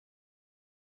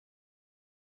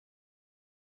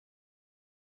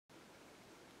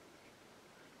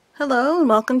Hello and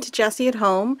welcome to Jessie at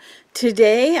Home.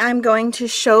 Today I'm going to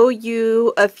show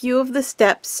you a few of the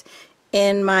steps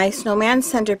in my Snowman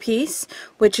Centerpiece,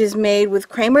 which is made with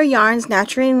Kramer Yarn's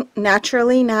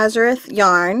Naturally Nazareth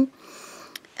yarn,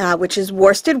 which is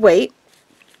worsted weight,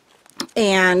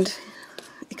 and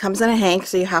it comes in a hank,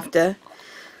 so you have to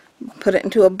put it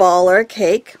into a ball or a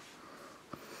cake.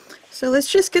 So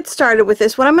let's just get started with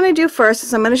this. What I'm going to do first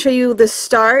is I'm going to show you the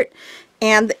start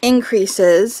and the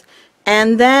increases,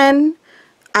 and then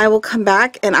I will come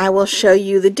back and I will show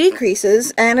you the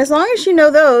decreases, and as long as you know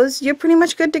those, you're pretty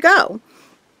much good to go.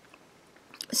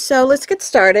 So let's get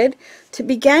started. To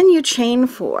begin, you chain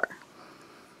 4.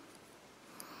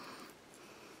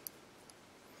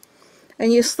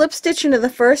 And you slip stitch into the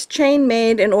first chain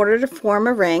made in order to form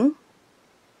a ring.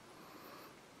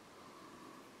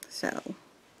 So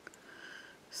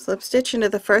slip stitch into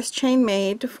the first chain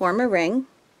made to form a ring.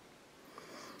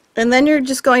 And then you're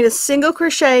just going to single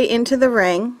crochet into the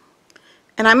ring,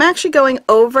 and I'm actually going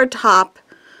over top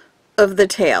of the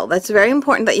tail. That's very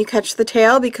important that you catch the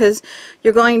tail, because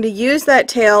you're going to use that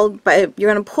tail you're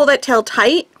going to pull that tail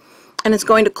tight, and it's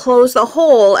going to close the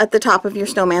hole at the top of your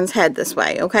snowman's head this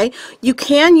way. Okay, you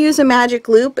can use a magic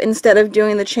loop instead of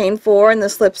doing the chain 4 and the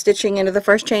slip stitching into the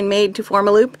first chain made to form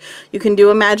a loop. You can do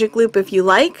a magic loop if you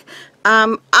like.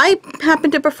 I happen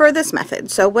to prefer this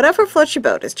method, so whatever floats your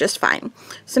boat is just fine.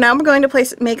 So now we're going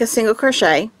to make a single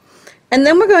crochet, and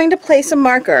then we're going to place a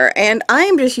marker, and I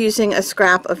am just using a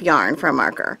scrap of yarn for a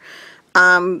marker.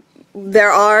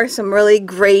 There are some really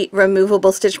great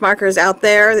removable stitch markers out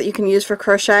there that you can use for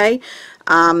crochet,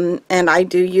 and I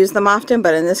do use them often,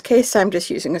 but in this case I'm just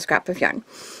using a scrap of yarn.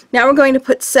 Now we're going to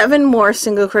put 7 more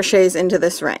single crochets into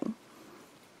this ring.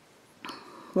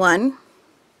 1,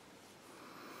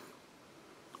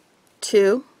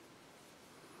 2,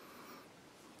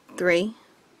 3,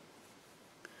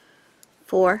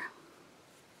 4,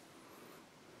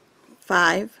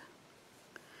 5,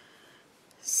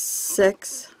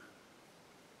 6.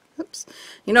 Oops.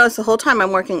 You notice the whole time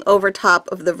I'm working over top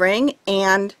of the ring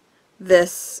and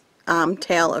this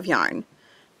tail of yarn.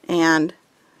 And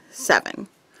 7.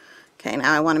 Okay,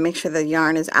 now I want to make sure the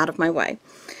yarn is out of my way.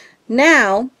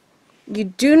 Now you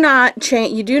do not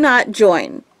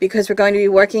join, because we're going to be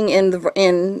working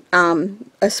in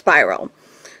a spiral.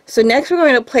 So next we're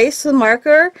going to place the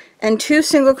marker and 2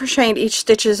 single crochet in each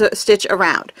stitch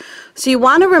around. So you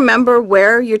want to remember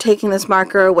where you're taking this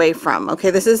marker away from. Okay,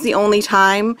 this is the only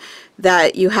time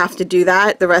that you have to do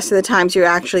that. The rest of the times you're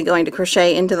actually going to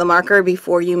crochet into the marker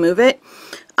before you move it.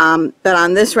 But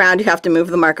on this round you have to move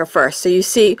the marker first. So you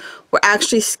see we're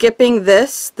actually skipping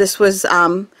this.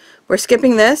 We're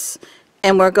skipping this,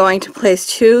 and we're going to place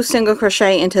 2 single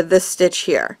crochet into this stitch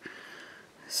here.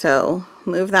 So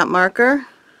move that marker.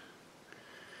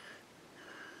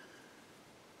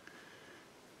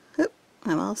 Oop,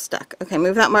 I'm all stuck. Okay,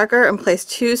 move that marker and place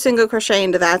 2 single crochet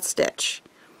into that stitch.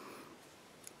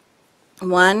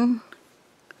 1,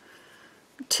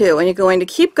 2, and you're going to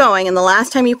keep going, and the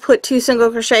last time you put 2 single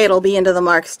crochet it'll be into the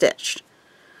marked stitch.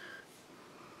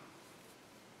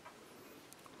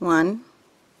 1,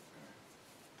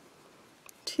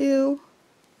 2,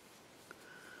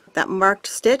 that marked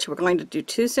stitch, we're going to do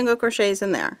 2 single crochets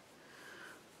in there.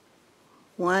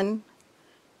 1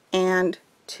 and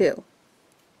 2.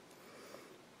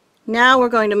 Now we're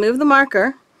going to move the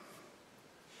marker,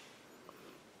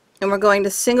 and we're going to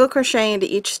single crochet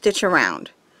into each stitch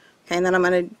around. Okay, and then I'm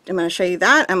going to show you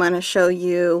that. I'm going to show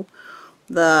you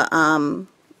the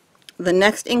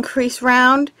next increase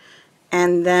round,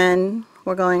 and then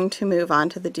we're going to move on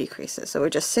to the decreases. So we're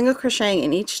just single crocheting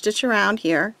in each stitch around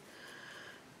here.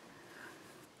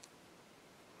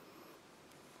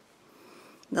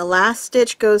 The last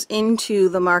stitch goes into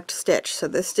the marked stitch. So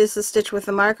this is the stitch with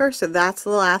the marker, so that's the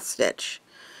last stitch.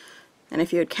 And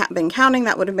if you had been counting,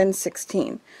 that would have been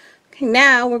 16. Okay,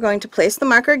 now we're going to place the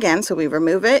marker again, so we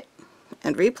remove it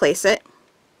and replace it.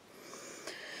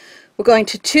 We're going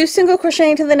to 2 single crochet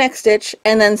into the next stitch,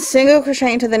 and then single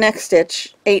crochet into the next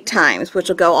stitch 8 times, which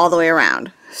will go all the way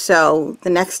around. So the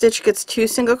next stitch gets 2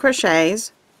 single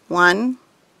crochets, 1,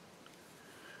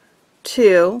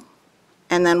 2,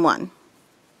 and then 1,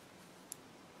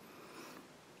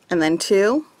 and then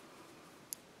 2,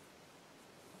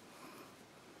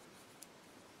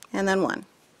 and then 1,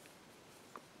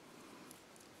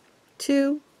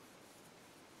 2,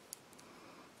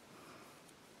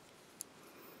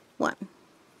 1,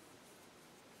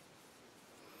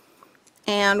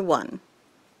 and 1,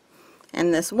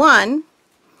 and this 1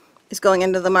 is going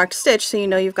into the marked stitch, so you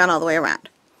know you've gone all the way around.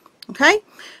 Okay,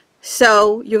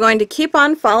 so you're going to keep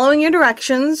on following your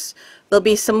directions. There'll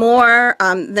be some more.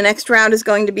 The next round is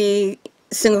going to be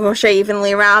single crochet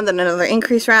evenly around, then another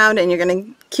increase round, and you're going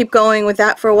to keep going with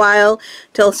that for a while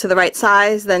till it's to the right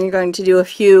size. Then you're going to do a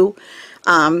few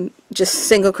just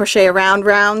single crochet around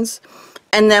rounds,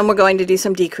 and then we're going to do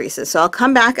some decreases. So I'll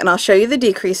come back and I'll show you the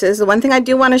decreases. The one thing I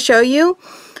do want to show you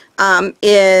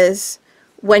is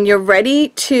when you're ready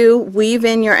to weave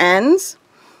in your ends,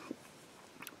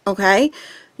 okay,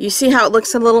 you see how it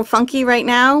looks a little funky right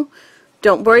now?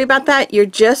 Don't worry about that. You're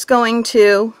just going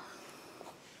to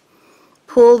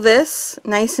pull this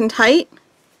nice and tight,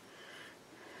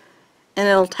 and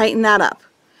it'll tighten that up.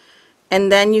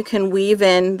 And then you can weave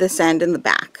in this end in the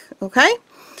back, okay?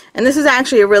 And this is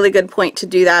actually a really good point to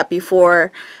do that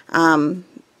before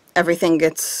everything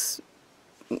gets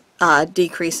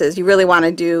decreases. You really want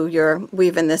to do your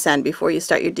weave in this end before you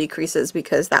start your decreases,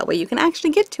 because that way you can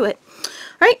actually get to it.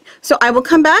 All right, so I will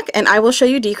come back and I will show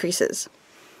you decreases.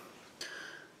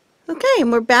 Okay,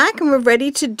 and we're back and we're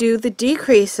ready to do the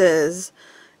decreases.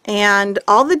 And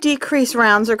all the decrease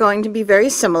rounds are going to be very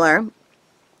similar.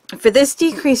 For this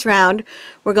decrease round,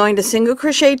 we're going to single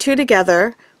crochet 2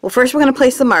 together. Well, first we're going to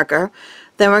place the marker.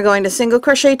 Then we're going to single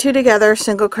crochet 2 together,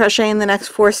 single crochet in the next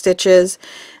 4 stitches,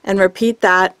 and repeat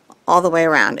that all the way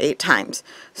around 8 times.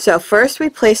 So first we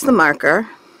place the marker.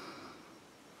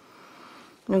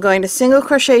 I'm going to single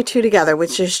crochet 2 together,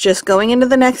 which is just going into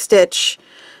the next stitch,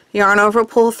 yarn over,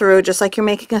 pull through, just like you're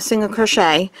making a single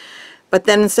crochet. But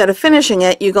then instead of finishing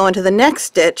it, you go into the next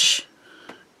stitch,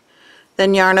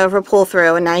 then yarn over, pull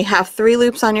through, and now you have 3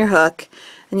 loops on your hook,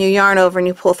 and you yarn over and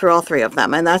you pull through all 3 of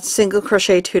them, and that's single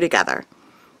crochet 2 together.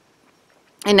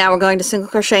 And now we're going to single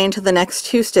crochet into the next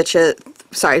 4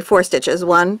 stitches.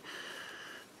 1,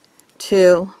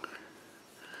 2,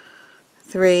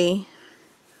 3,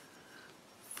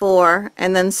 4,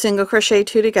 and then single crochet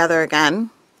 2 together again.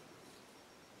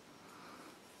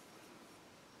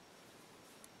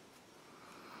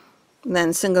 And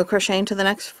then single crochet into the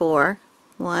next 4.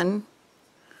 1,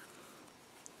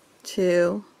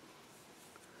 2,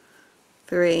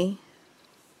 3,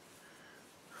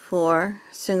 4,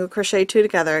 single crochet 2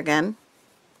 together again.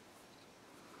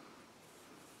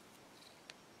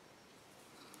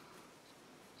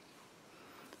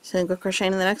 Single crochet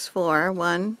in the next 4.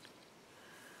 1,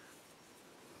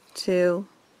 2,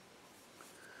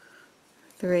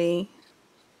 3,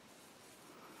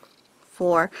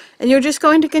 4, and you're just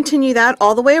going to continue that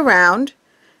all the way around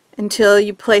until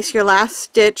you place your last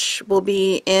stitch will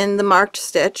be in the marked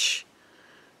stitch,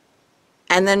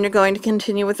 and then you're going to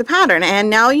continue with the pattern. And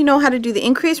now you know how to do the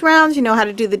increase rounds, you know how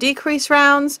to do the decrease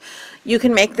rounds, you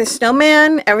can make this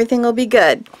snowman, everything will be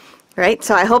good. Right?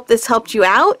 So I hope this helped you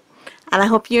out, and I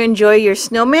hope you enjoy your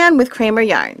snowman with Kramer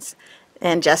yarns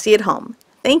and Jessie at home.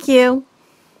 Thank you.